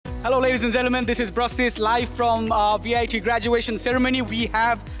Hello, ladies and gentlemen. This is Brossis live from VIT graduation ceremony. We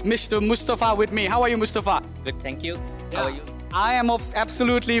have Mr. Mustafa with me. How are you, Mustafa? Good, thank you. How are you? I am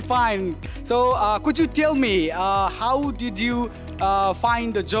absolutely fine. So, could you tell me how did you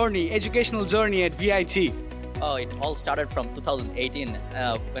find the journey, educational journey at VIT? Oh, it all started from 2018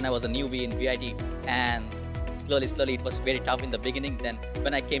 when I was a newbie in VIT, and slowly it was very tough in the beginning. Then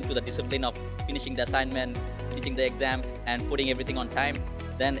when I came to the discipline of finishing the assignment, teaching the exam, and putting everything on time,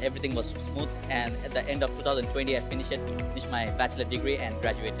 then everything was smooth. And at the end of 2020, I finished my bachelor degree and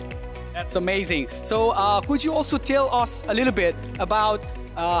graduated. That's amazing. So, could you also tell us a little bit about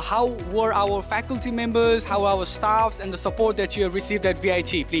how were our faculty members, how our staffs, and the support that you have received at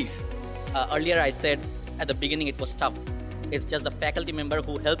VIT, please? Earlier, I said at the beginning it was tough. It's just the faculty member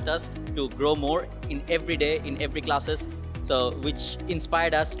who helped us to grow more in every day, in every classes, so which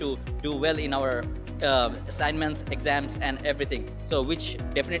inspired us to do well in our assignments, exams, and everything. So which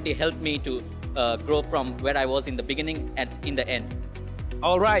definitely helped me to grow from where I was in the beginning and in the end.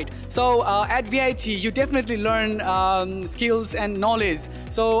 All right. So at VIT, you definitely learn skills and knowledge.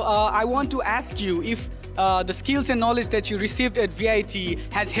 So I want to ask you if the skills and knowledge that you received at VIT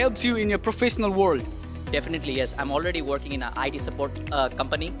has helped you in your professional world. Definitely, yes. I'm already working in an IT support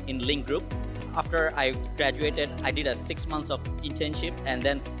company in Link Group. After I graduated, I did a 6 months of internship, and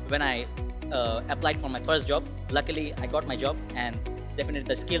then when I applied for my first job, luckily I got my job, and definitely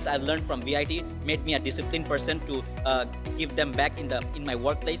the skills I learned from VIT made me a disciplined person to give them back in my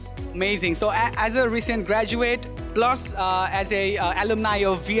workplace. Amazing. So as a recent graduate, plus as a alumni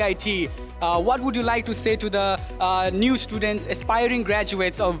of VIT, what would you like to say to the new students, aspiring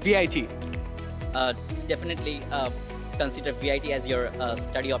graduates of VIT? Definitely consider VIT as your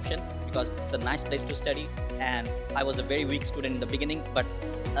study option, because it's a nice place to study. And I was a very weak student in the beginning, but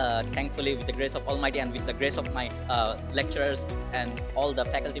thankfully, with the grace of Almighty and with the grace of my lecturers and all the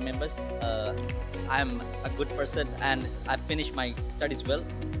faculty members, I'm a good person and I finished my studies well.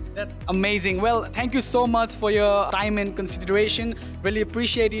 That's amazing. Well, thank you so much for your time and consideration. Really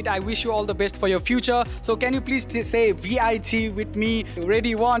appreciate it. I wish you all the best for your future. So can you please say VIT with me?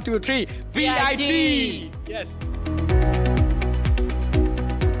 Ready? 1, 2, 3. VIT! Yes.